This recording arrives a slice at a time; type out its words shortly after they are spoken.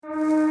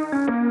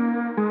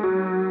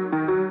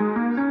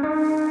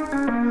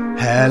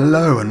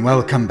Hello and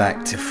welcome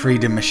back to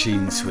Freedom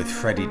Machines with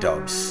Freddie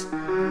Dobbs.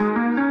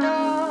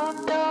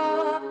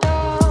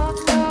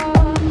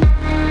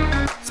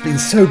 It's been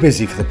so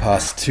busy for the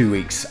past 2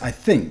 weeks. I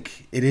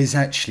think it is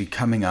actually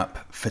coming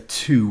up for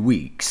 2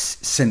 weeks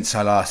since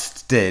I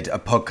last did a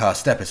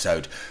podcast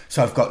episode.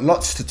 So I've got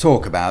lots to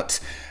talk about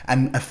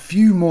and a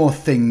few more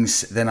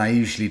things than I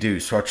usually do.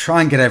 So I'll try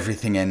and get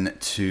everything in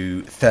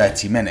to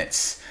 30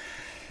 minutes.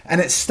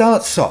 And it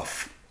starts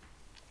off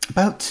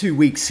about 2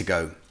 weeks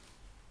ago.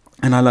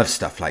 And I love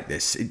stuff like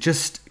this. It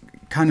just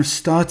kind of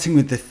starting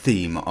with the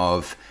theme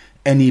of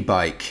any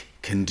bike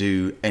can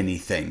do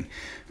anything.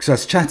 Because I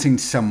was chatting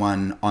to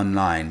someone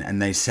online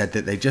and they said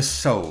that they just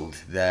sold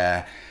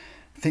their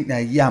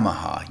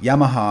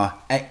Yamaha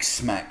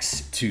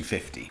X-Max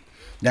 250.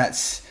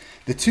 That's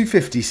the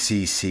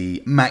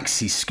 250cc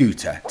maxi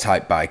scooter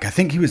type bike. I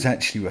think he was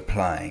actually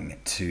replying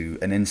to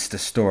an Insta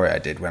story I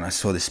did when I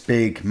saw this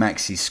big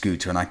maxi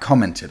scooter and I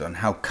commented on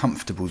how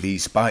comfortable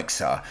these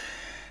bikes are.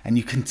 And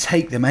you can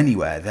take them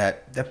anywhere.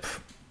 They're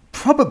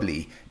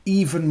probably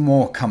even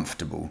more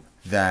comfortable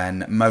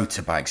than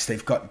motorbikes.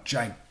 They've got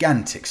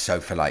gigantic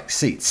sofa-like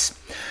seats.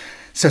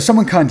 So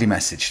someone kindly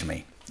messaged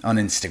me on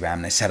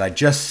Instagram. They said, I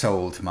just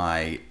sold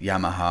my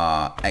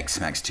Yamaha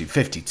X-Max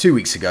 250 2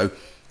 weeks ago.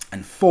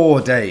 And 4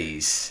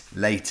 days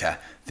later,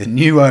 the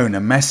new owner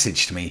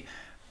messaged me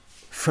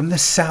from the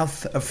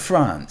south of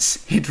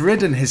France. He'd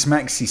ridden his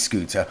maxi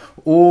scooter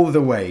all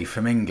the way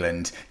from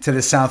England to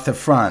the south of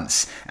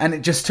France. And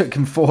it just took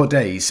him 4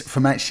 days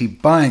from actually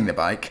buying the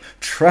bike,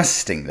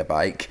 trusting the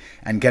bike,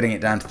 and getting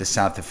it down to the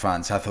south of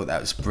France. I thought that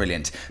was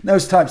brilliant.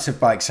 Those types of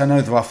bikes, I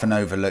know they're often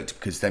overlooked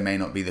because they may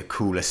not be the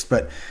coolest,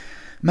 but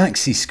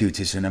maxi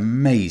scooters are an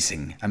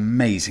amazing,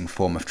 amazing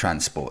form of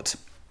transport.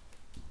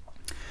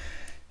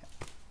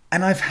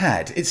 And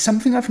it's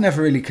something I've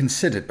never really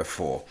considered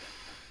before.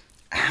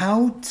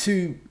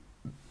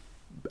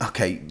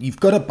 You've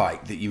got a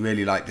bike that you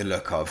really like the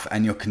look of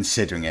and you're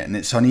considering it and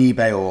it's on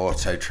eBay or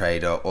Auto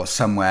Trader or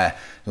somewhere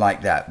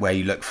like that where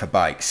you look for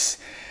bikes.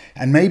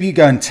 And maybe you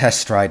go and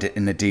test ride it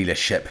in the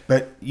dealership,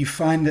 but you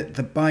find that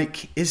the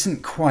bike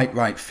isn't quite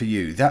right for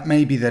you. That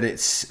may be that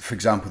it's, for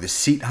example, the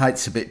seat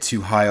height's a bit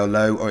too high or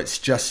low, or it's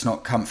just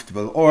not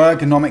comfortable, or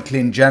ergonomically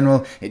in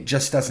general, it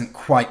just doesn't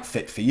quite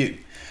fit for you.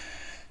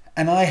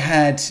 And I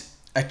had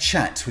a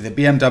chat with a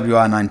BMW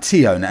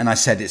i9T owner and I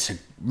said it's a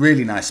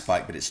really nice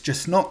bike, but it's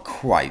just not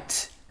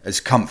quite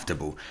as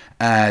comfortable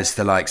as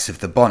the likes of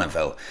the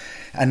Bonneville.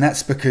 And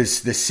that's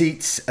because the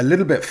seat's a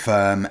little bit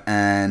firm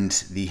and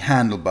the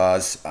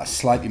handlebars are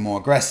slightly more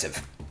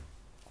aggressive.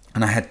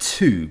 And I had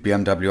 2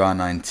 BMW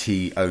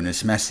i9T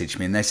owners message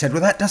me and they said,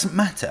 well, that doesn't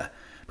matter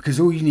because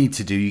all you need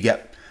to do, you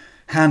get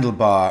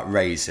handlebar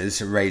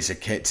raisers, a razor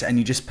kit, and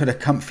you just put a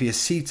comfier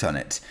seat on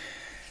it.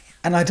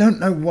 And I don't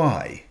know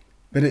why,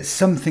 but it's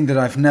something that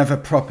I've never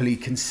properly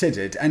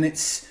considered, and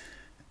it's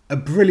a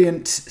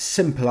brilliant,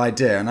 simple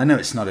idea. And I know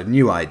it's not a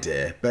new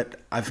idea, but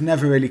I've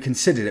never really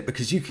considered it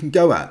because you can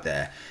go out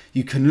there,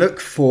 you can look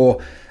for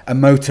a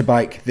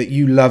motorbike that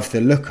you love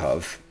the look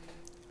of,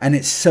 and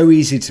it's so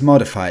easy to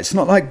modify. It's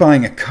not like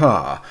buying a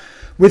car.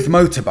 With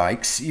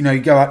motorbikes, you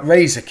go out,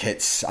 razor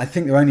kits, I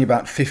think they're only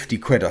about 50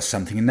 quid or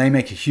something, and they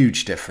make a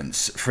huge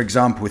difference. For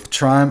example, with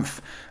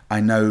Triumph, I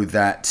know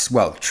that,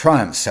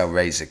 Triumph sell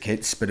razor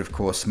kits, but of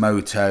course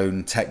Moto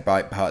and Tech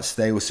Bike Parts,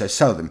 they also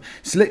sell them.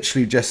 It's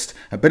literally just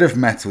a bit of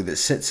metal that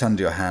sits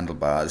under your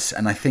handlebars,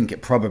 and I think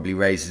it probably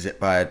raises it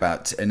by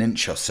about an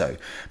inch or so.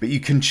 But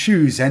you can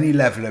choose any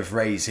level of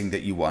raising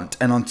that you want,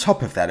 and on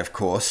top of that, of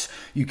course,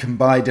 you can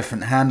buy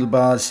different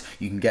handlebars,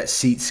 you can get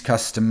seats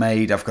custom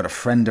made. I've got a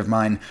friend of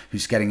mine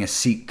who's getting a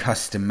seat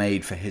custom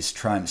made for his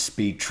Triumph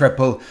Speed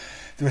Triple.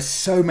 There are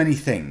so many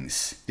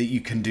things that you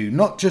can do,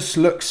 not just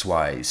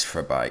looks-wise for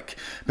a bike,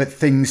 but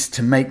things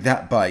to make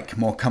that bike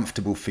more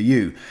comfortable for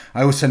you.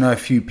 I also know a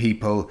few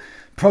people,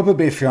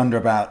 probably if you're under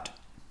about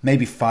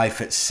maybe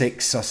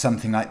 5'6" or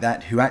something like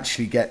that, who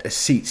actually get a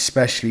seat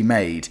specially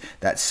made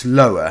that's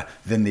lower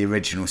than the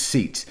original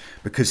seat.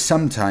 Because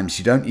sometimes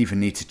you don't even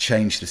need to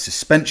change the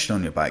suspension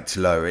on your bike to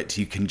lower it.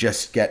 You can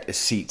just get a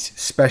seat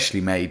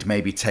specially made,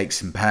 maybe take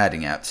some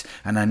padding out.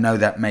 And I know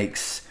that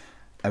makes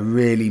a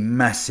really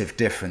massive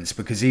difference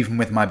because even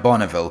with my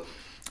Bonneville,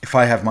 if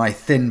I have my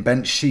thin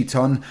bench seat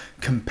on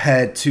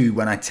compared to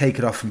when I take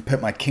it off and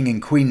put my king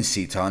and queen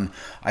seat on,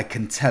 I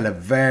can tell a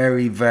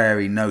very,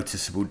 very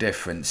noticeable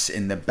difference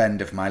in the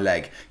bend of my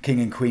leg.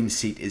 King and queen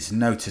seat is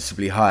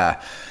noticeably higher.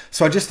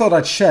 So I just thought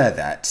I'd share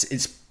that.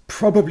 It's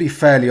probably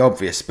fairly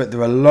obvious, but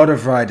there are a lot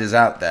of riders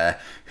out there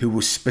who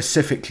will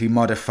specifically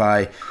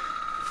modify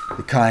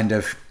the kind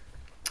of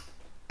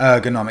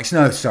ergonomics.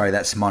 No, sorry,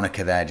 that's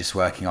Monica there just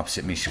working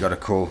opposite me. She got a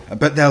call.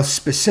 But they'll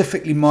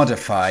specifically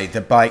modify the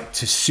bike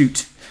to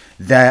suit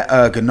their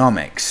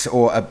ergonomics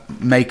or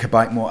make a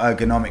bike more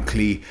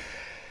ergonomically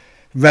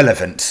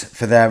relevant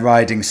for their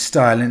riding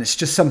style. And it's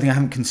just something I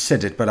haven't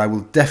considered, but I will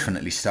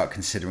definitely start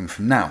considering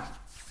from now.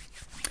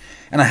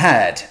 And I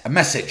had a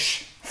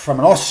message from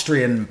an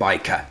Austrian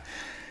biker.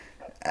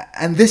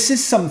 And this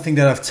is something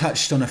that I've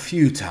touched on a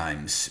few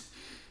times.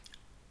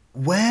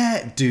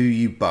 where do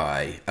you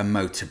buy a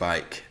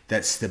motorbike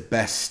that's the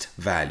best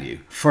value?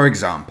 For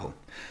example,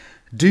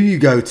 do you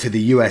go to the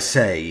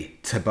USA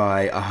to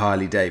buy a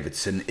Harley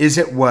Davidson? Is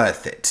it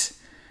worth it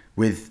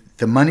with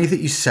the money that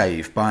you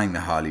save buying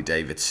the Harley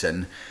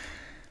Davidson?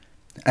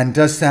 And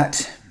does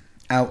that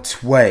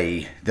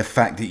outweigh the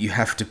fact that you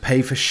have to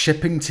pay for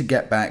shipping to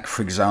get back,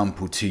 for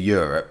example, to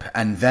Europe,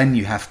 and then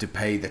you have to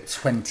pay the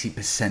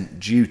 20%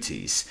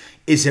 duties?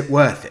 Is it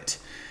worth it?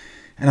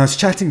 And I was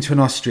chatting to an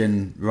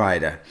Austrian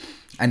rider,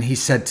 and he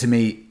said to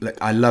me, look,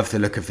 I love the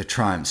look of the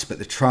Triumphs, but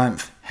the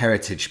Triumph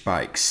Heritage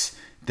bikes,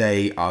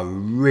 they are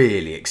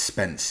really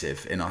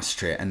expensive in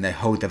Austria and they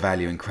hold their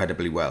value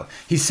incredibly well.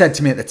 He said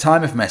to me at the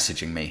time of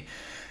messaging me,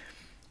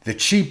 the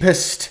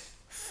cheapest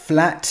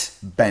flat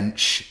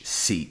bench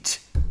seat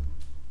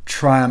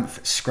Triumph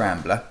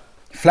Scrambler,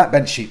 flat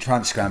bench seat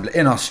Triumph Scrambler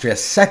in Austria,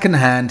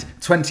 second-hand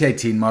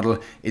 2018 model,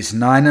 is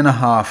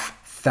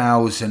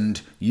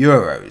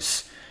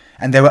 €9,500.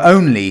 And they were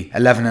only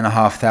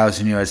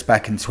 €11,500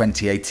 back in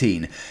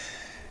 2018.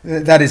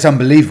 That is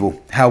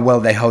unbelievable how well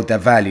they hold their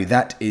value.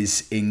 That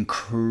is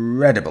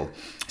incredible.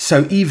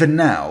 So even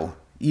now,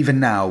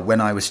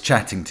 when I was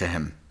chatting to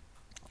him,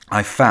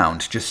 I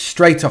found just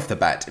straight off the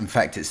bat, in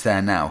fact it's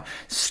there now,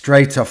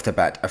 straight off the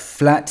bat, a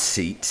flat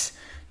seat.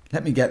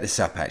 Let me get this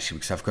up actually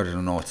because I've got it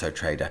on Auto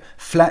Trader.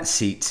 Flat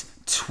seat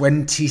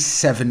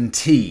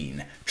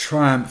 2017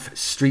 Triumph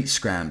Street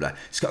Scrambler.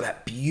 It's got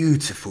that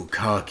beautiful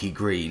khaki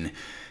green.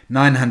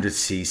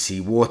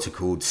 900cc,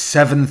 water-cooled,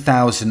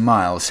 7,000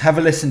 miles. Have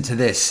a listen to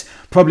this.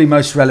 Probably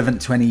most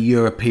relevant to any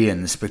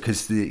Europeans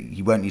because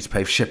you won't need to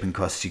pay for shipping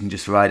costs. You can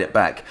just ride it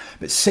back.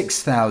 But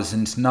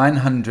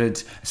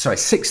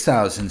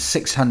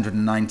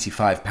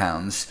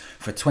 £6,695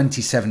 for a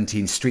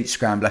 2017 Street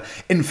Scrambler.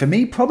 And for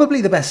me,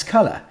 probably the best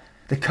colour.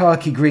 The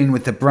khaki green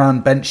with the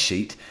brown bench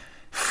sheet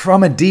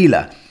from a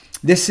dealer.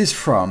 This is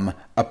from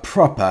a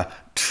proper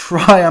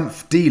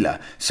Triumph dealer.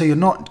 So you're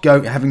not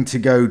having to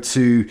go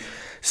to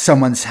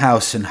someone's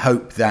house and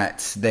hope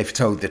that they've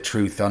told the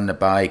truth on the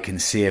bike and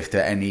see if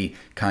there are any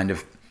kind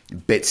of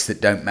bits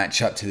that don't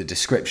match up to the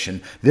description.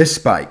 This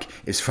bike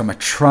is from a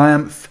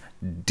Triumph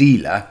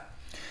dealer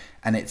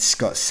and it's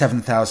got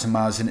 7,000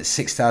 miles and it's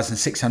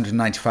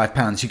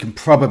 £6,695. You can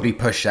probably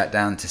push that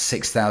down to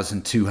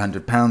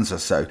 £6,200 or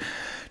so.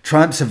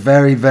 Triumphs are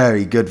very,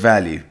 very good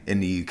value in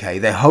the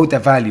UK. They hold their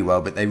value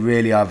well, but they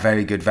really are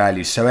very good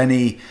value. So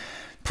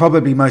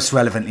probably most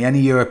relevantly, any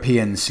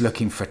Europeans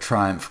looking for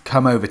Triumph,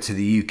 come over to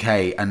the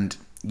UK and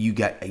you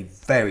get a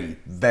very,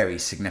 very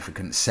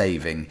significant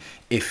saving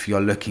if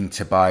you're looking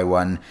to buy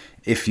one.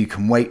 If you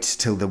can wait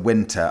till the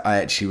winter, I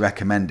actually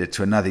recommended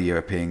to another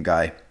European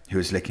guy who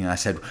was looking, I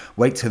said,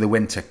 wait till the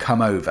winter,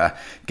 come over,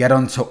 get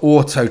onto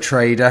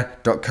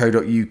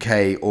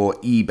autotrader.co.uk or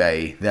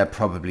eBay. They're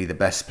probably the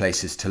best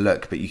places to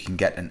look, but you can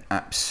get an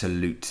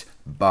absolute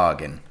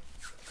bargain.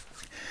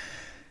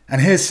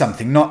 And here's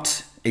something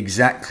not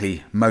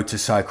exactly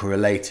motorcycle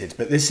related,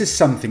 but this is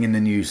something in the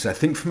news, I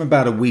think from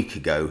about a week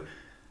ago,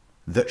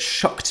 that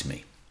shocked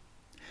me.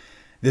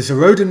 There's a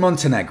road in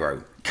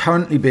Montenegro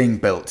currently being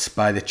built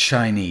by the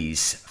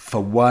Chinese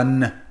for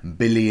 $1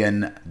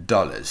 billion.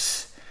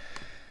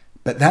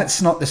 But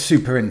that's not the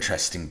super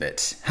interesting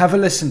bit. Have a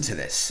listen to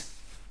this.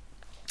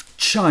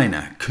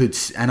 China could,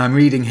 and I'm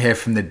reading here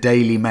from the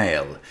Daily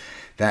Mail,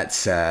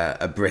 that's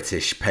a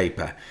British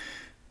paper,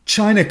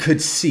 China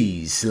could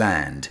seize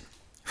land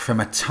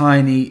from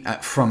tiny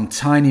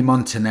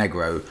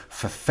Montenegro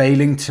for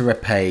failing to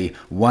repay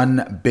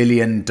 $1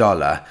 billion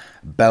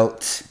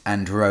Belt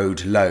and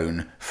Road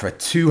loan for a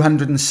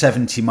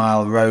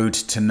 270-mile road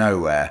to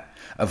nowhere,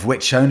 of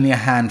which only a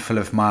handful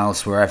of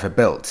miles were ever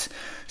built.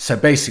 So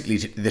basically,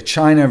 the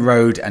China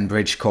Road and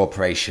Bridge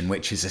Corporation,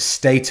 which is a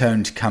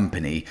state-owned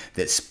company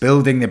that's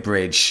building the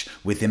bridge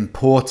with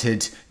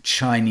imported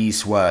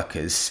Chinese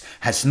workers,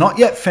 has not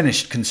yet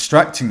finished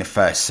constructing the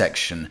first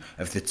section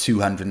of the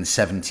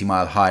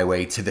 270-mile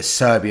highway to the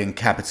Serbian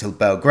capital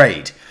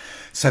Belgrade.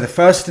 So the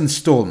first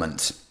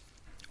installment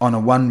on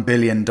a $1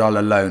 billion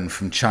loan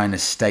from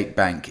China's State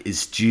Bank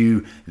is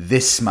due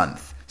this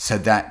month. So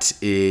that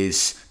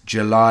is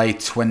July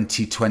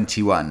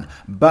 2021.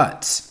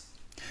 But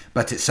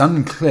it's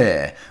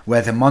unclear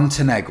whether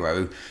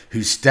Montenegro,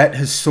 whose debt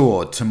has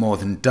soared to more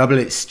than double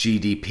its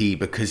GDP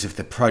because of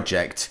the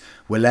project,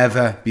 will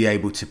ever be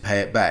able to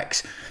pay it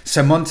back.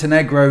 So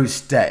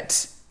Montenegro's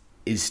debt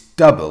is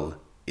double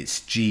its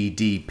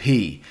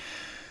GDP.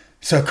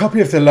 So a copy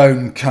of the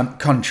loan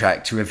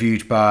contract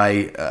reviewed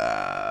by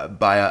a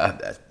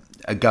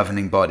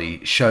governing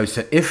body shows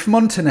that if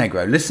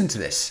Montenegro, listen to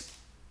this,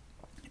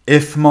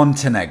 if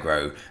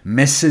Montenegro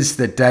misses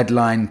the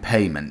deadline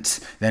payment,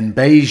 then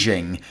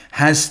Beijing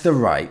has the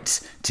right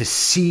to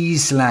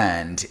seize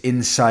land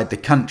inside the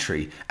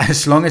country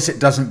as long as it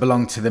doesn't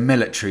belong to the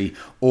military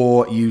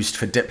or used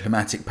for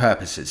diplomatic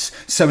purposes.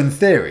 So in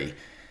theory,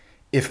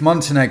 if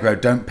Montenegro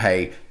don't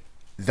pay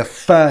the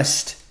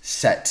first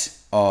set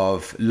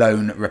of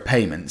loan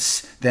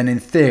repayments, then in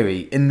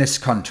theory, in this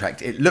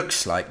contract, it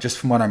looks like, just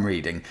from what I'm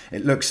reading,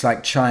 it looks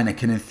like China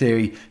can in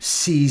theory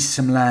seize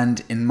some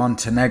land in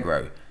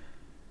Montenegro.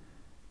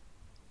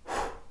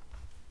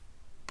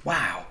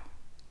 Wow.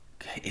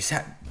 Is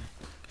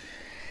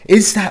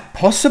that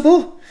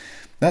possible?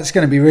 That's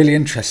going to be really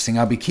interesting.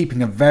 I'll be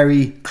keeping a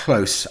very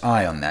close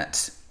eye on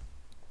that.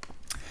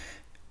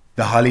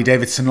 The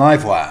Harley-Davidson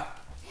Livewire.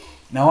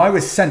 Now, I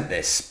was sent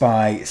this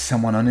by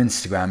someone on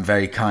Instagram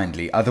very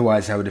kindly.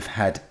 Otherwise, I would have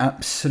had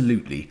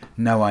absolutely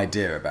no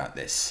idea about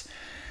this.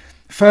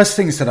 First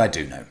things that I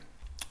do know.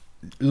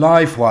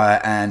 Livewire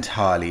and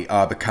Harley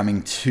are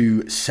becoming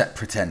two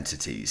separate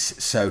entities.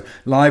 So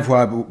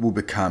Livewire will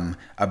become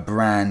a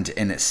brand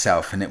in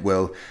itself, and it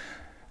will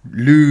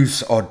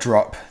lose or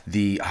drop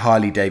the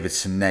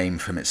Harley-Davidson name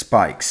from its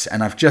bikes.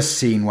 And I've just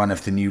seen one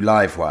of the new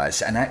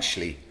Livewires, and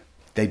actually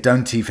they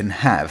don't even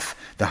have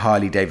the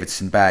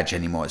Harley-Davidson badge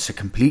anymore. It's a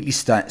completely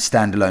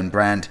standalone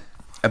brand,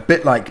 a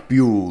bit like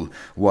Buell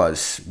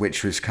was,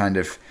 which was kind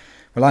of,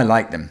 well, I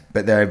like them,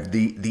 but they're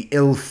the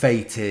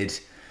ill-fated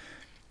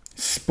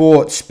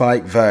sports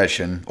bike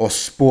version, or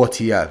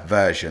sportier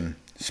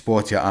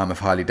arm of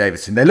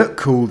Harley-Davidson. They look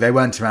cool. They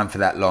weren't around for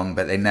that long,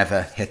 but they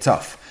never hit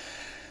off.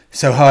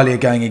 So Harley are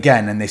going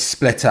again, and they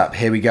split up.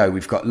 Here we go.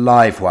 We've got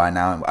Livewire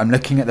now. I'm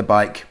looking at the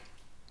bike.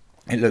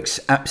 It looks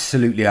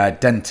absolutely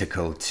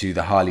identical to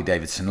the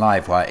Harley-Davidson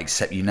Livewire,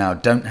 except you now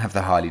don't have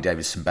the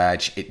Harley-Davidson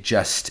badge. It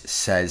just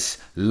says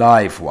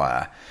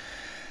Livewire.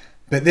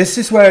 But this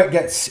is where it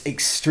gets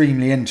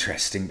extremely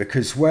interesting,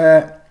 because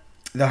where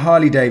the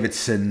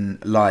Harley-Davidson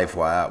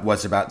Livewire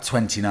was about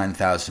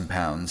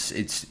 £29,000,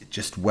 it's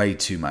just way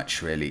too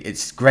much, really.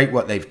 It's great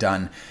what they've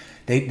done.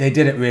 They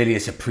did it really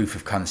as a proof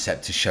of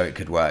concept to show it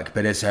could work,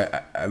 but as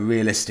a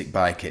realistic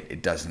bike,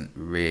 it doesn't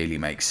really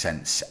make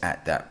sense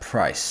at that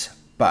price.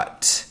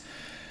 But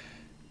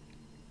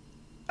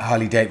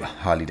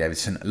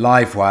Harley-Davidson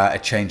Livewire are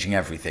changing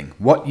everything.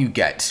 What you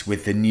get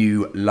with the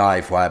new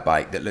Livewire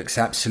bike that looks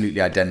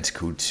absolutely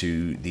identical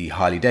to the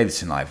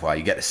Harley-Davidson Livewire,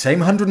 you get the same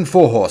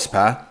 104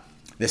 horsepower,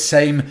 the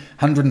same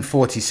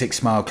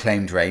 146 mile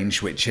claimed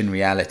range, which in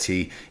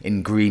reality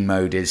in green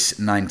mode is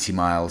 90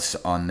 miles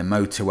on the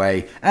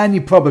motorway, and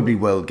you probably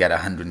will get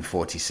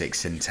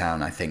 146 in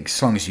town, I think,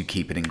 as long as you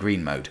keep it in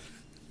green mode.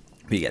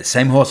 But you get the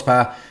same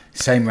horsepower,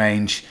 same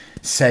range,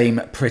 same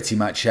pretty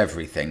much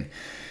everything.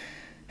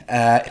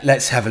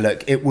 Let's have a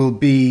look. It will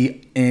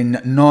be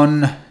in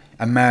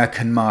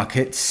non-American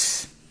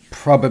markets,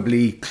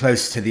 probably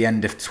close to the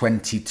end of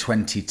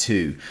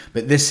 2022.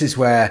 But this is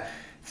where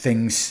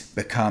things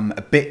become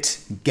a bit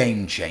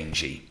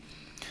game-changey.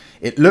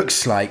 It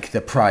looks like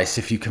the price,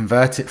 if you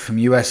convert it from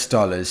US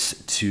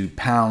dollars to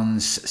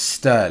pounds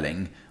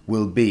sterling,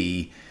 will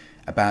be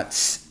about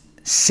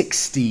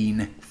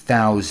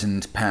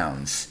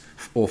 £16,000.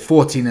 Or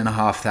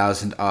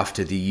 14,500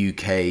 after the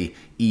UK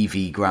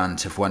EV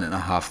grant of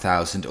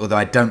 1,500. Although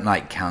I don't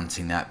like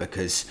counting that,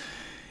 because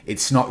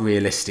it's not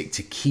realistic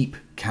to keep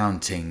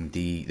counting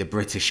the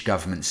British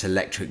government's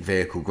electric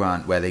vehicle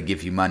grant, where they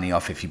give you money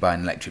off if you buy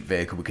an electric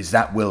vehicle, because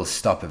that will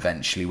stop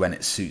eventually when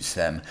it suits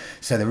them.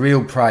 So the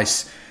real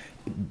price,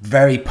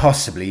 very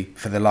possibly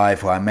for the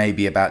Livewire, may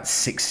be about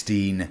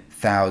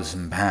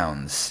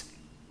 £16,000.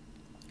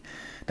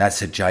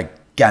 That's a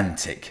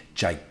gigantic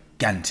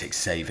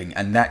saving,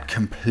 and that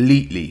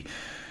completely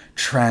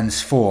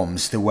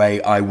transforms the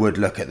way I would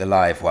look at the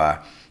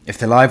Livewire. If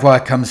the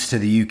Livewire comes to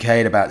the UK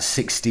at about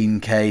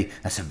 16k,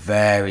 that's a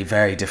very,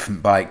 very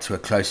different bike to a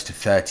close to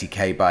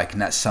 30k bike,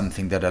 and that's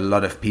something that a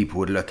lot of people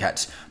would look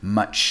at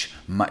much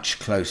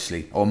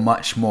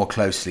more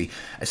closely,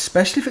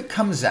 especially if it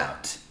comes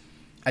out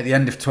at the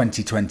end of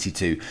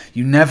 2022.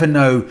 You never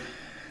know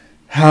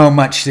how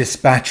much this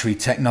battery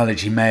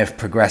technology may have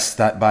progressed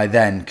that by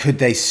then. Could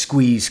they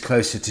squeeze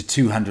closer to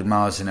 200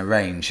 miles in a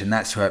range? And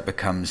that's where it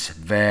becomes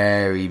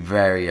very,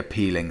 very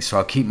appealing. So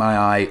I'll keep my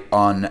eye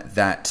on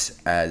that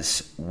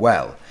as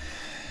well.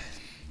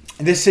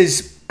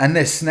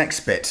 This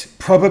next bit,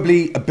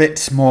 probably a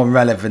bit more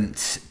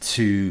relevant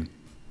to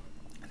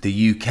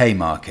the UK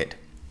market.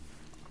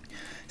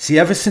 See,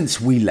 ever since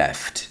we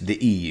left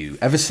the EU,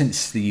 ever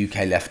since the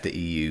UK left the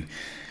EU,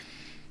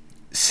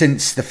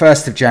 since the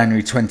 1st of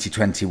January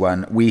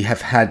 2021, we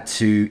have had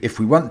to, if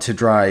we want to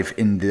drive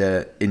in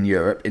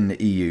Europe, in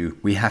the EU,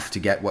 we have to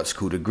get what's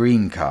called a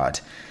green card.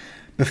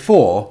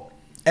 Before,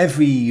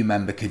 every EU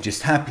member could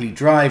just happily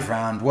drive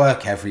around,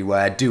 work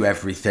everywhere, do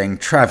everything,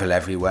 travel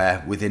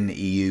everywhere within the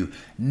EU.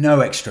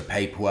 No extra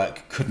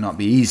paperwork, could not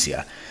be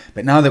easier.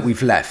 But now that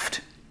we've left,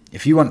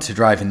 if you want to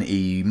drive in the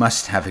EU, you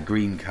must have a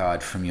green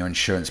card from your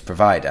insurance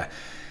provider.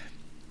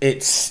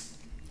 It's,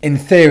 in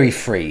theory,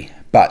 free,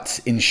 but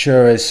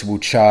insurers will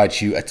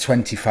charge you a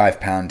 £25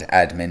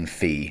 admin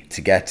fee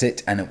to get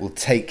it, and it will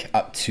take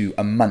up to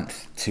a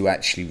month to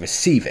actually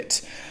receive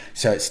it.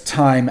 So it's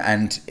time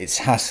and it's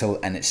hassle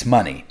and it's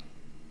money.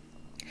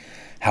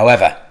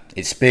 However,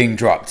 it's being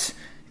dropped.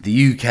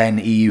 The UK and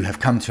the EU have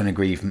come to an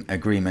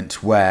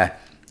agreement where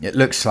It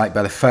looks like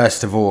by the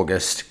 1st of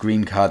August,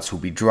 green cards will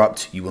be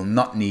dropped. You will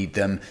not need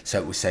them,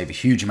 so it will save a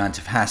huge amount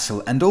of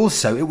hassle. And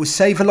also, it will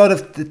save a lot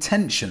of the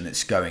tension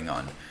that's going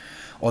on,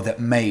 or that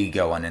may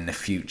go on in the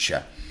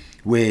future,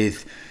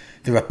 with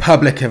the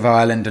Republic of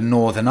Ireland and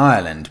Northern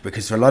Ireland,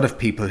 because there are a lot of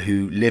people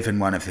who live in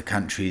one of the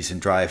countries and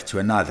drive to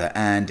another,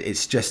 and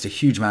it's just a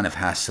huge amount of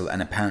hassle,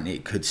 and apparently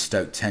it could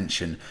stoke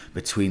tension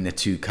between the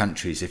two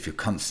countries if you're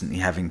constantly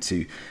having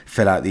to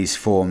fill out these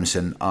forms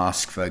and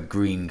ask for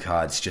green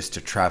cards just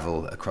to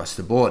travel across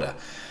the border.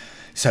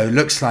 So it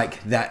looks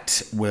like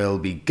that will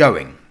be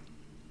going.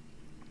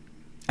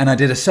 And I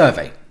did a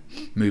survey,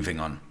 moving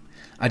on.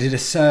 I did a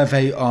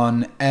survey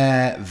on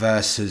air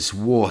versus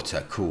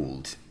water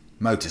cooled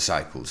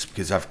motorcycles,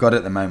 because I've got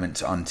at the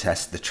moment on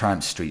test the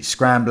Triumph Street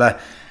Scrambler,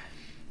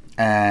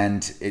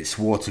 and it's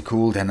water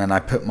cooled, and then I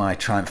put my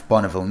Triumph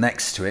Bonneville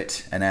next to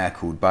it, an air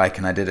cooled bike,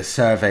 and I did a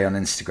survey on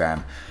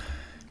Instagram.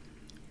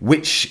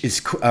 Which do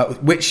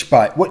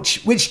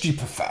you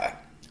prefer?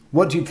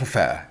 What do you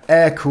prefer,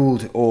 air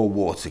cooled or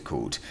water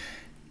cooled?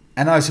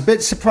 And I was a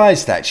bit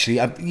surprised,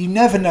 actually. You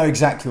never know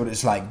exactly what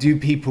it's like. Do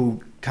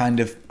people kind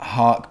of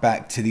hark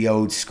back to the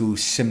old school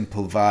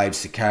simple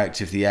vibes, the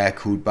character of the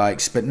air-cooled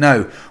bikes? But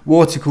no,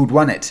 water-cooled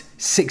won it.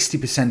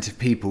 60% of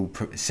people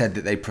said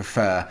that they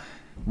prefer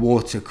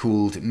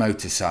water-cooled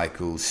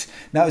motorcycles.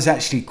 That was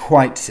actually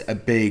quite a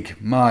big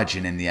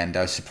margin in the end.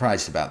 I was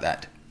surprised about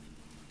that.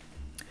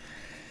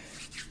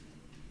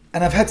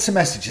 And I've had some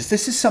messages.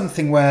 This is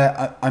something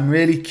where I'm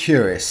really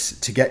curious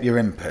to get your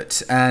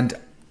input. And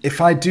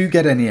if I do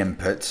get any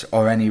input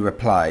or any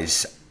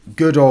replies,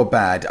 good or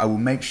bad, I will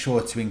make sure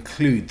to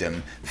include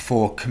them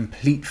for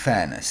complete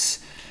fairness.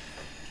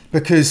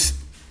 Because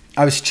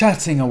I was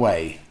chatting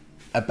away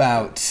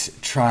about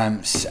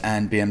Triumphs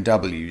and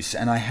BMWs,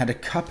 and I had a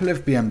couple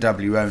of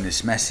BMW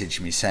owners message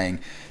me saying,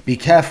 be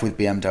careful with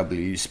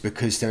BMWs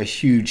because they're a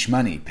huge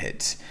money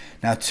pit.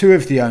 Now, two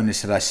of the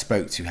owners that I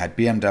spoke to had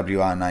BMW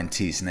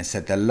R90s, and they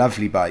said they're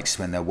lovely bikes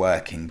when they're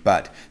working,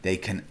 but they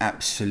can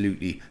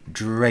absolutely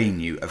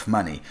drain you of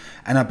money.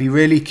 And I'd be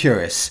really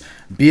curious,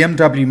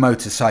 BMW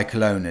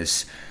motorcycle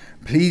owners,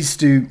 please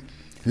do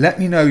let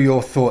me know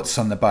your thoughts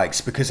on the bikes,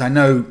 because I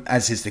know,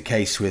 as is the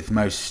case with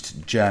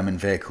most German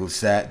vehicles,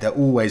 they're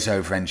always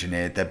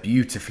over-engineered, they're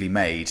beautifully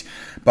made,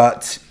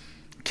 but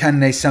can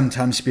they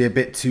sometimes be a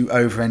bit too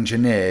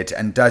over-engineered,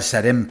 and does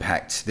that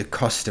impact the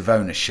cost of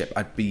ownership?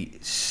 I'd be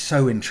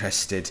so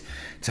interested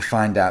to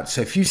find out.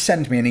 So if you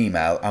send me an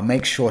email, I'll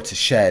make sure to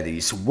share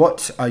these.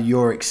 What are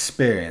your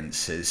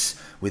experiences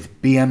with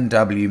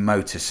BMW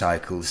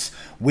motorcycles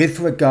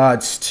with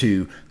regards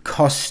to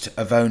cost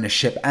of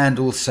ownership and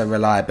also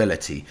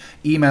reliability?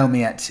 Email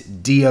me at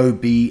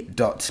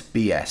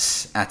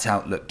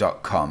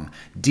dob.bs@outlook.com,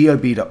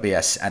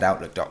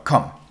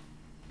 dob.bs@outlook.com.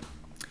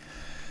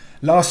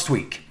 Last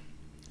week,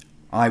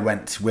 I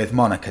went with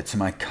Monica to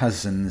my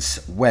cousin's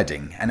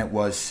wedding, and it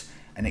was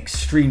an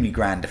extremely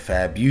grand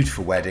affair,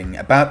 beautiful wedding,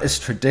 about as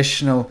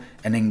traditional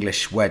an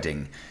English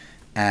wedding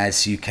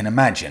as you can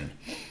imagine.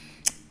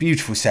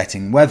 Beautiful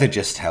setting, weather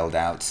just held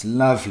out,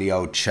 lovely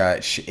old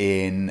church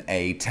in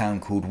a town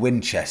called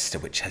Winchester,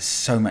 which has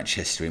so much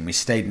history, and we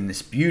stayed in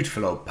this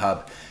beautiful old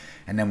pub,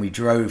 and then we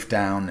drove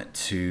down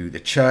to the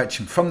church,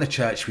 and from the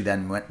church we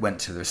then went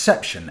to the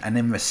reception, and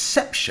in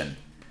reception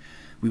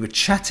we were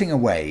chatting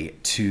away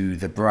to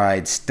the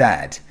bride's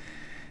dad.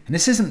 And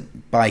this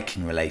isn't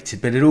biking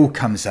related, but it all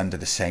comes under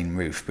the same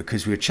roof,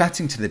 because we were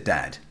chatting to the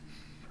dad,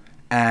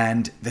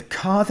 and the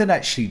car that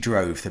actually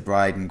drove the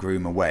bride and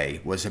groom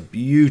away was a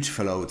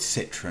beautiful old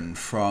Citroen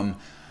from,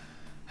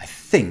 I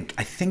think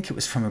it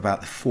was from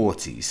about the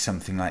 40s,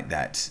 something like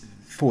that,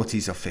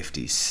 40s or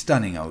 50s,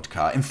 stunning old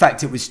car. In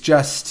fact, they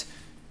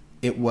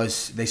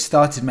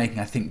started making,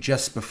 I think,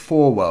 just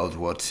before World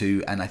War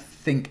II, and I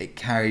think it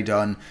carried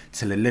on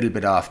till a little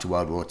bit after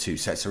World War II,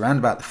 so it's around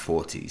about the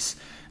 40s.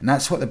 And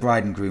that's what the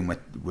bride and groom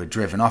were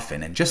driven off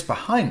in. And just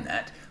behind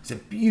that was a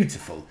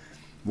beautiful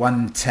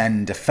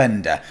 110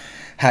 Defender.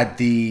 Had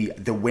the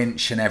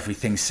winch and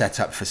everything set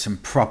up for some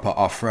proper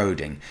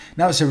off-roading.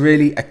 Now, it was a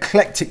really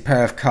eclectic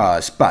pair of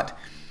cars, but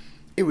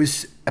it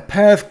was a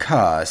pair of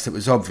cars that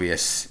was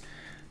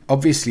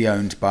obviously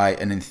owned by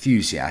an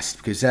enthusiast,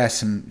 because there are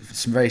some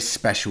very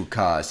special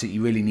cars that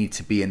you really need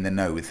to be in the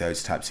know with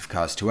those types of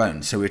cars to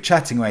own. So we were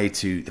chatting away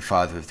to the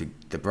father of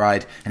the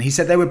bride, and he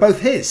said they were both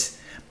his.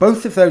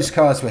 Both of those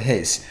cars were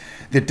his.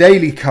 The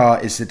daily car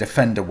is the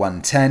Defender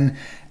 110,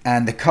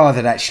 and the car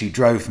that actually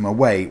drove them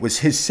away was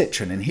his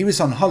Citroen, and he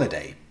was on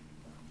holiday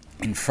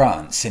in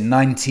France in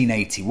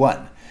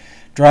 1981,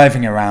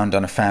 driving around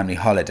on a family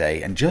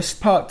holiday, and just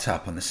parked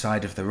up on the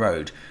side of the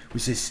road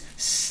was this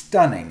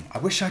stunning, I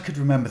wish I could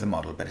remember the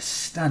model, but a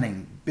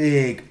stunning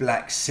big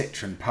black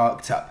Citroen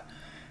parked up,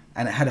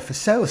 and it had a for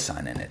sale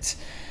sign in it.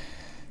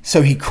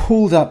 So he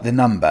called up the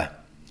number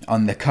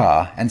on the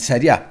car and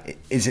said, yeah,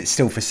 is it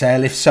still for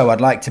sale? If so,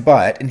 I'd like to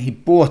buy it. And he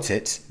bought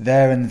it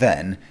there and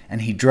then,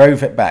 and he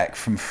drove it back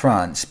from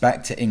France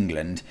back to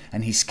England,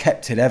 and he's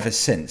kept it ever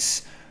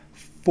since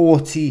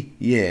 40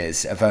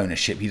 years of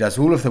ownership. He does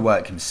all of the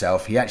work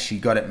himself. He actually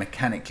got it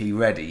mechanically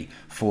ready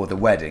for the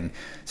wedding.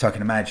 So I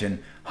can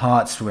imagine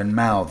hearts were in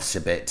mouths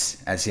a bit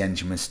as the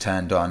engine was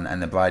turned on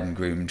and the bride and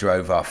groom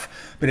drove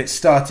off. But it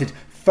started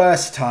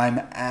first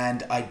time,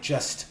 and I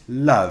just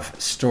love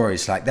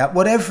stories like that.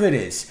 Whatever it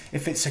is,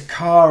 if it's a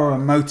car or a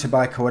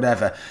motorbike or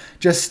whatever,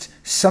 just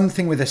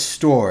something with a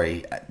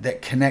story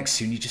that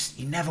connects you and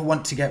you never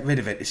want to get rid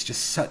of it. It's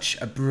just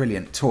such a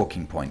brilliant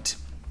talking point.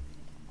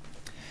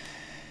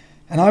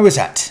 And I was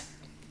at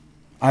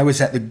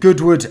the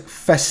Goodwood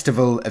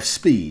Festival of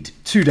Speed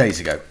 2 days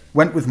ago.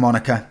 Went with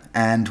Monica,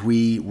 and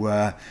we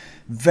were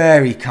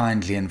very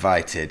kindly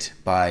invited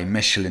by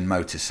Michelin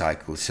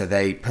Motorcycles. So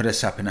they put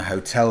us up in a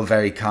hotel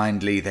very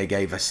kindly. They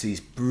gave us these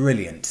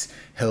brilliant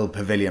Hill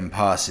Pavilion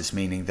passes,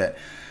 meaning that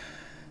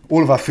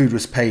all of our food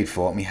was paid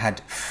for, and we had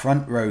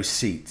front row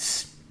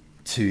seats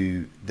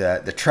to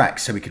the track,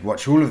 so we could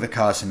watch all of the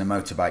cars and the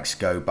motorbikes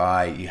go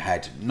by. You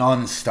had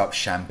non-stop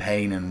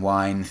champagne and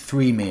wine,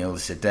 3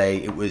 meals a day.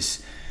 It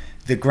was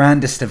the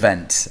grandest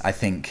event I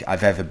think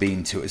I've ever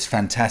been to. It was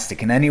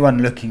fantastic, and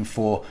anyone looking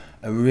for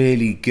a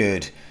really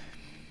good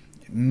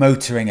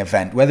motoring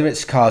event, whether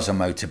it's cars or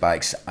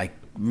motorbikes, I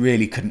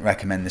really couldn't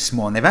recommend this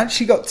more. And they've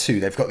actually got 2.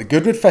 They've got the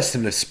Goodwood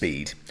Festival of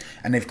Speed,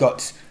 and they've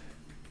got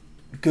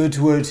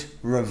Goodwood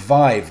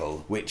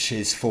Revival, which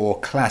is for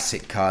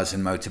classic cars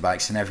and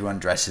motorbikes, and everyone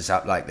dresses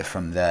up like they're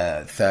from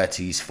the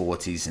 30s,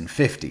 40s and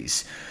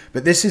 50s.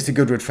 But this is the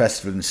Goodwood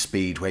Festival of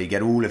Speed, where you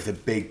get all of the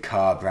big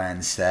car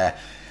brands there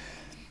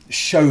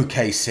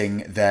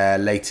showcasing their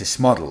latest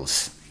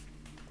models.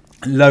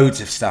 Loads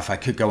of stuff. I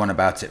could go on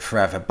about it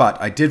forever,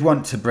 but I did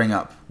want to bring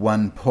up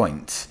one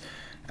point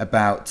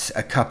about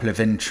a couple of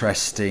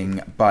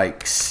interesting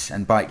bikes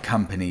and bike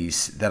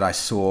companies that I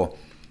saw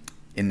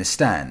in the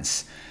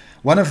stands.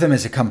 One of them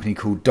is a company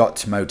called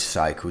Dot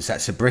Motorcycles.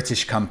 That's a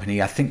British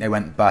company. I think they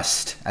went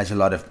bust, as a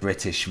lot of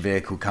British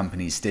vehicle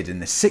companies did in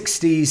the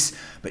 60s.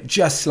 But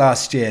just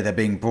last year, they're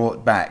being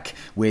brought back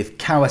with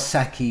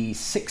Kawasaki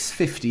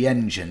 650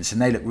 engines,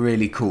 and they look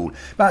really cool.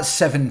 About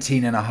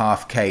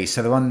 17.5K,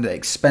 so they're on the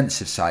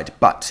expensive side.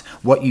 But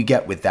what you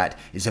get with that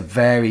is a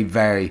very,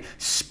 very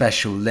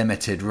special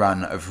limited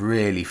run of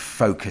really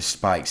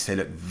focused bikes. They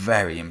look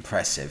very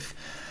impressive.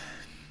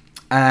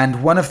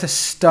 And one of the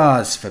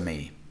stars for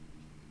me,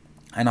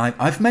 and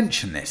I've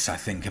mentioned this, I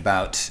think,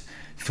 about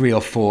 3 or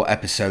 4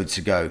 episodes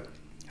ago,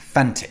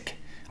 Fantic.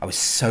 I was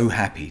so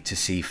happy to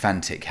see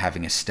Fantic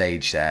having a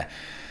stage there.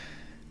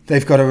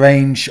 They've got a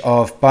range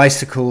of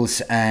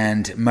bicycles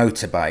and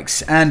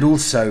motorbikes, and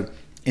also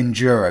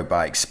enduro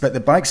bikes. But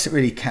the bikes that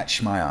really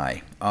catch my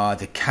eye are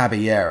the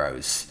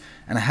Caballeros.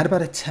 And I had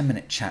about a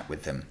 10-minute chat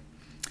with them.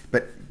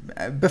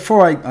 But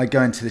before I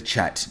go into the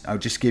chat, I'll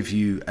just give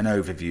you an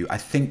overview. I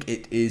think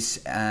it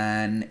is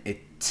an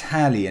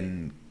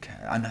Italian,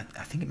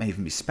 I think it may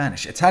even be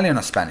Spanish, Italian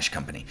or Spanish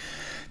company.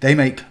 They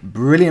make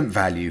brilliant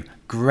value,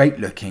 great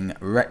looking,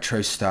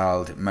 retro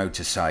styled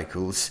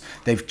motorcycles.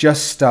 They've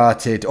just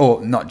started,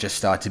 or not just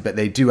started, but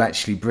they do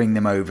actually bring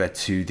them over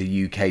to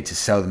the UK to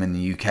sell them in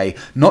the UK,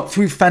 not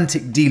through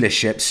Fantic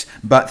dealerships,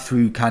 but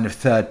through kind of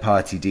third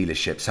party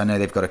dealerships. I know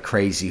they've got a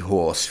Crazy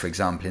Horse, for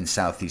example, in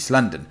southeast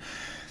London.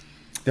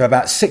 They're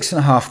about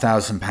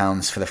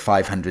 £6,500 for the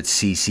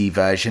 500cc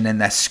version, and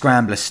they're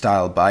scrambler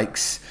style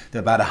bikes.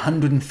 They're about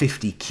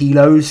 150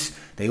 kilos.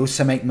 They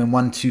also make them in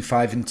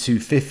 125 and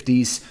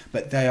 250s,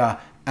 but they are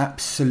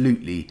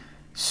absolutely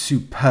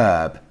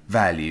superb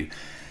value.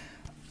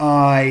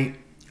 I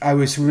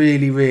was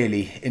really,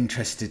 really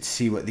interested to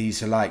see what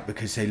these are like,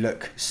 because they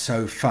look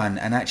so fun.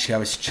 And actually I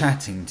was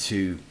chatting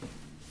to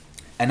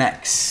an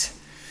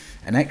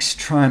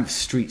ex-Triumph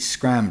Street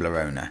Scrambler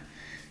owner,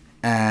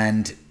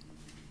 and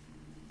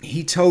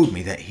he told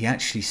me that he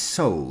actually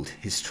sold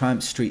his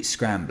Triumph Street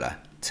Scrambler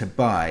to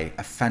buy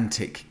a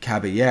Fantic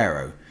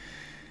Caballero.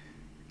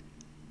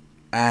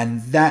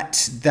 And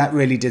that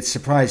really did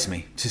surprise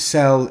me. To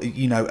sell,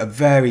 a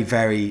very,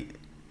 very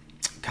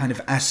kind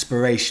of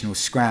aspirational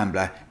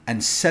Scrambler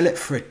and sell it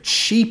for a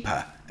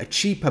cheaper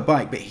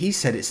bike. But he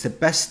said it's the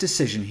best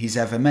decision he's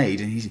ever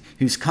made. And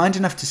he was kind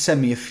enough to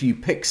send me a few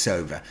pics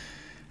over.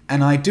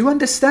 And I do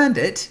understand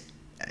it.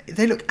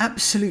 They look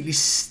absolutely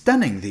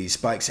stunning, these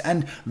bikes,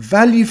 and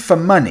value for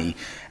money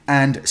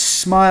and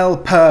smile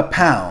per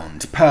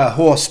pound, per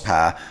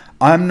horsepower.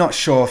 I'm not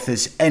sure if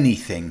there's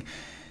anything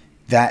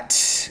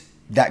that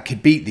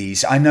could beat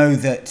these. I know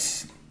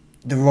that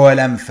the Royal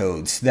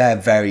Enfields, they're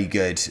very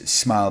good,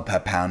 smile per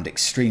pound,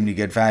 extremely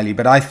good value.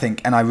 But I think,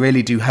 and I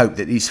really do hope,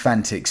 that these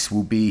Fantics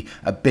will be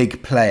a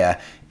big player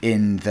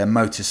in the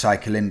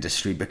motorcycle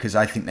industry, because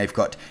I think they've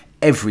got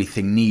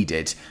everything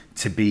needed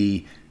to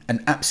be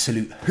an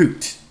absolute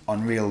hoot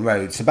on real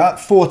roads. About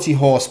 40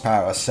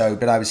 horsepower or so,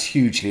 but I was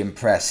hugely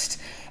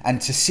impressed. And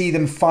to see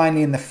them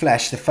finally in the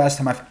flesh, the first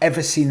time I've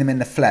ever seen them in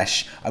the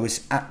flesh, I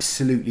was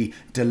absolutely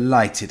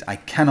delighted. I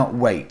cannot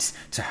wait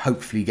to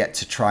hopefully get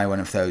to try one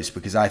of those,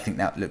 because I think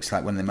that looks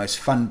like one of the most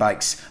fun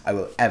bikes I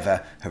will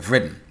ever have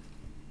ridden.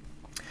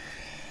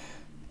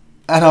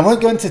 And I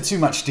won't go into too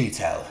much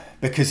detail,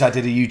 because I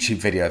did a YouTube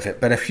video of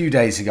it, but a few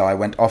days ago I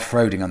went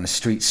off-roading on the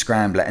Street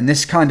Scrambler, and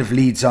this kind of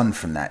leads on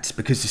from that,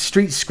 because the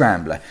Street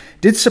Scrambler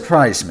did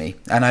surprise me,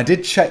 and I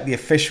did check the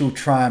official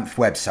Triumph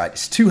website.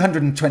 It's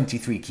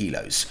 223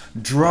 kilos,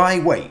 dry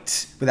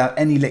weight, without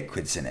any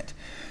liquids in it.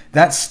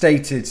 That's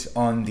stated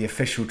on the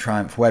official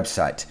Triumph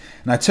website.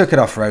 And I took it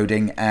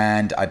off-roading,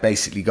 and I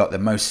basically got the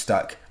most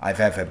stuck I've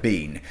ever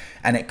been.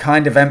 And it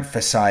kind of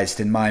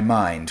emphasized in my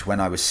mind, when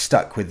I was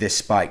stuck with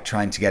this bike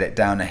trying to get it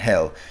down a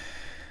hill,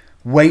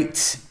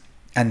 weight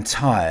and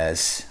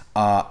tyres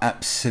are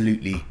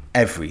absolutely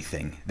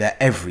everything. They're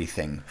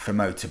everything for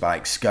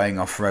motorbikes going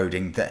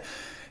off-roading. That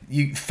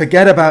you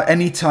forget about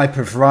any type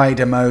of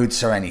rider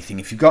modes or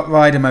anything. If you've got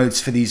rider modes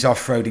for these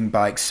off-roading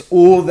bikes,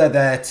 all they're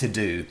there to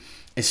do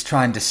is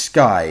try and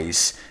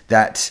disguise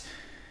that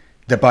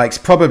the bike's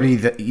probably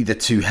either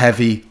too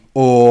heavy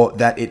or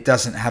that it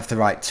doesn't have the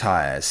right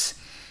tyres.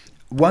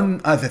 One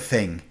other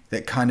thing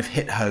that kind of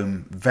hit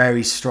home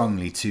very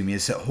strongly to me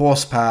is that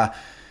horsepower,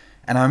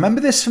 and I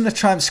remember this from the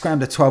Triumph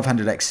Scrambler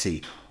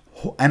 1200XC,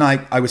 and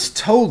I was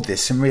told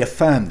this and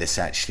reaffirmed this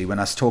actually when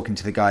I was talking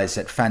to the guys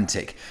at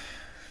Fantic.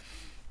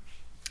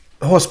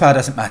 Horsepower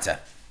doesn't matter.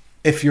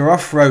 If you're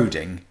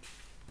off-roading,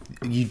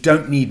 you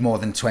don't need more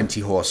than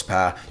 20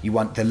 horsepower. You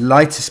want the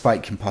lightest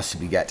bike you can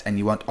possibly get, and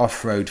you want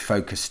off-road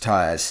focused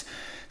tyres.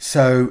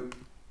 So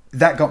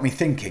that got me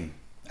thinking,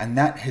 and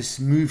that has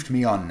moved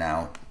me on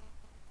now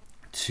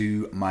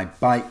to my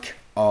bike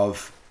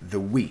of the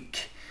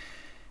week.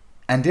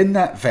 And in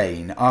that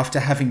vein, after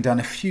having done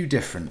a few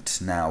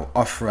different now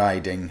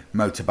off-riding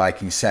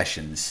motorbiking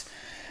sessions,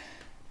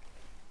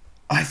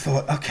 I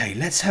thought, okay,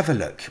 let's have a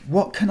look.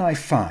 What can I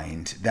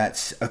find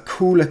that's a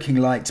cool looking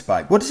light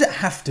bike? What does it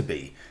have to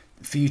be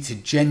for you to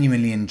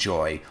genuinely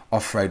enjoy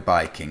off-road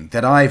biking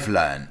that I've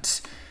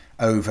learnt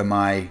over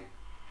my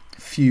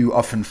few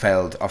often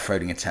failed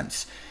off-roading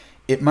attempts?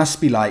 It must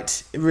be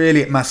light.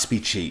 Really, it must be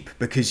cheap,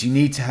 because you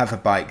need to have a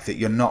bike that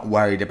you're not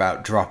worried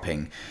about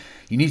dropping.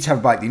 You need to have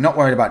a bike that you're not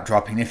worried about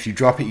dropping. If you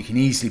drop it, you can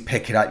easily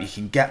pick it up. You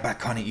can get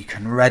back on it. You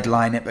can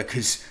redline it,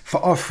 because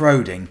for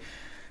off-roading,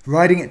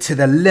 riding it to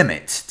the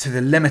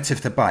limit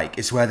of the bike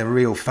is where the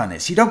real fun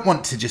is. You don't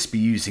want to just be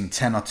using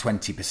 10 or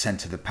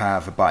 20% of the power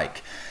of a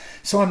bike.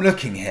 So I'm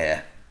looking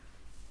here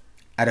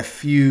at a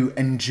few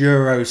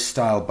enduro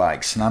style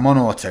bikes, and I'm on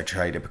Auto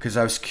Trader because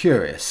I was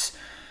curious.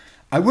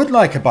 I would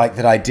like a bike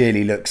that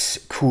ideally looks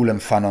cool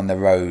and fun on the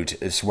road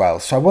as well.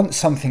 So I want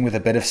something with a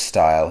bit of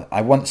style.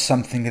 I want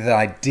something that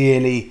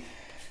ideally,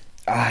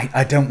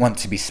 I don't want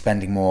to be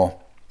spending more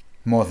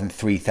than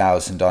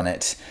 3,000 on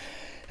it.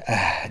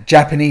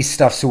 Japanese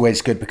stuff's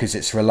always good because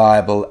it's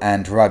reliable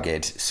and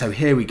rugged. So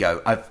here we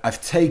go.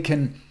 I've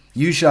taken,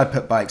 usually I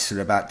put bikes that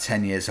are about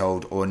 10 years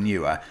old or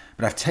newer,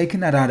 but I've taken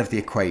that out of the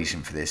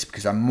equation for this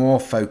because I'm more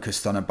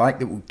focused on a bike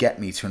that will get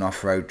me to an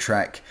off-road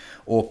track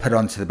or put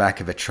onto the back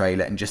of a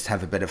trailer and just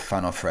have a bit of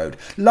fun off-road.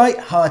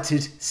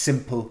 Light-hearted,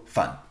 simple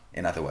fun,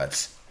 in other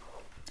words.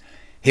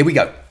 Here we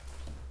go.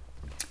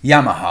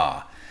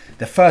 Yamaha.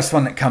 The first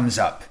one that comes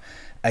up,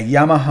 a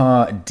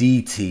Yamaha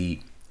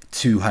DT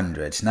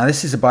 200. Now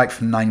this is a bike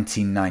from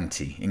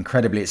 1990.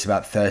 Incredibly, it's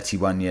about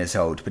 31 years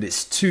old, but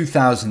it's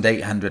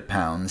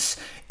 £2,800.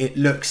 It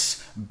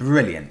looks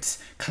brilliant.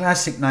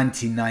 Classic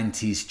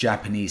 1990s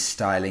Japanese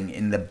styling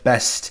in the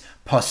best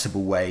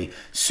possible way.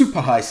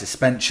 Super high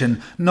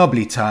suspension,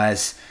 knobbly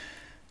tyres,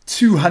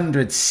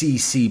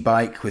 200cc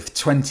bike with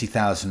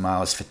 20,000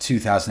 miles for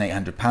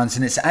 £2,800,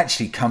 and it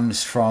actually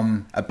comes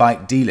from a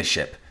bike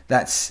dealership.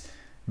 That's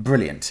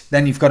brilliant.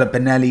 Then you've got a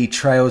Benelli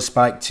Trails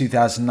bike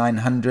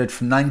 2900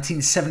 from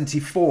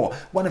 1974.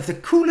 One of the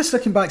coolest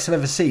looking bikes I've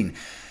ever seen.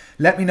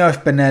 Let me know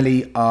if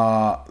Benelli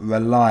are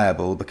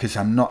reliable, because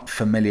I'm not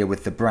familiar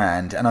with the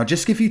brand. And I'll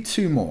just give you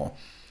two more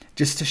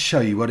just to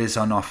show you what is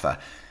on offer.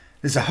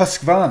 There's a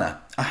Husqvarna.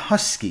 A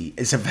Husky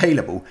is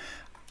available.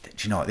 Do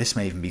you know what? This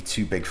may even be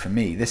too big for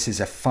me. This is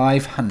a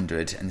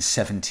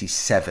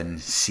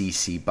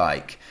 577cc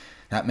bike.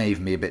 That may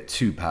even be a bit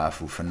too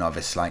powerful for a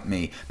novice like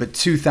me. But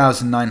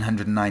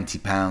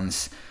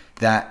 £2,990,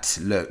 that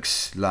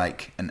looks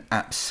like an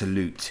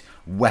absolute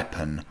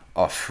weapon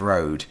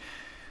off-road.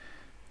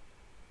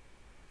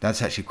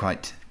 That's actually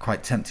quite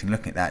tempting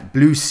looking at that.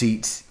 Blue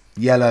seat,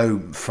 yellow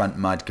front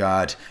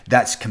mudguard.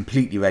 That's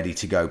completely ready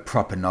to go.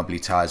 Proper knobbly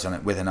tyres on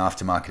it with an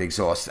aftermarket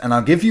exhaust. And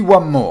I'll give you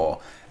one more.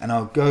 And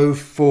I'll go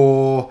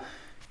for...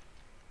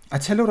 I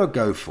tell you what I'll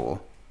go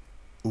for.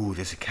 Ooh,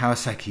 there's a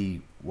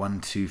Kawasaki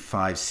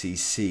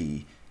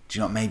 125cc. Do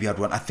you know what? Maybe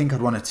I think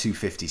I'd want a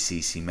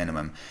 250cc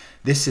minimum.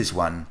 This is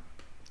one.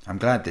 I'm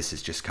glad this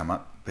has just come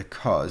up,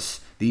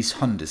 because these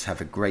Hondas have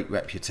a great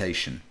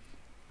reputation.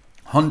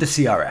 Honda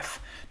CRF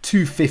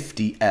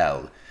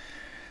 250L.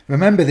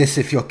 Remember this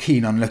if you're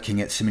keen on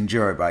looking at some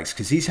enduro bikes,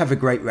 because these have a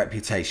great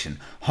reputation.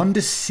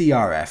 Honda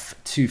CRF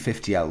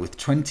 250L with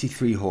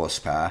 23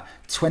 horsepower,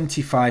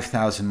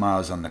 25,000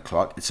 miles on the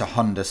clock. It's a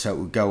Honda, so it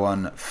will go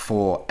on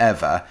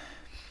forever.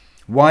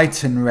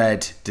 White and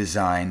red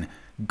design,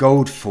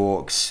 gold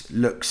forks,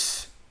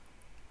 looks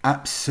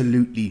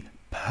absolutely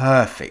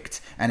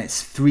perfect, and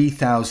it's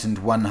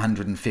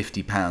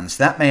 £3,150.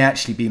 That may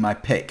actually be my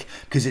pick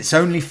because it's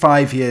only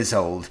 5 years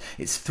old.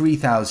 It's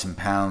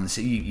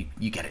 £3,000.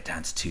 You get it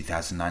down to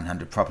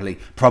 2,900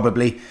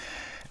 probably,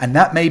 and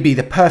that may be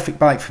the perfect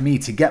bike for me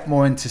to get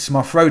more into some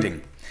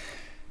off-roading.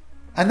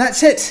 And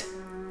that's it.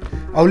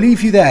 I'll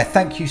leave you there.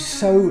 Thank you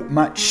so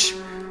much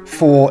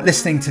for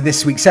listening to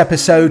this week's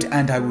episode,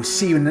 and I will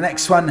see you in the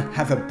next one.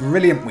 Have a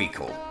brilliant week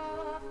all.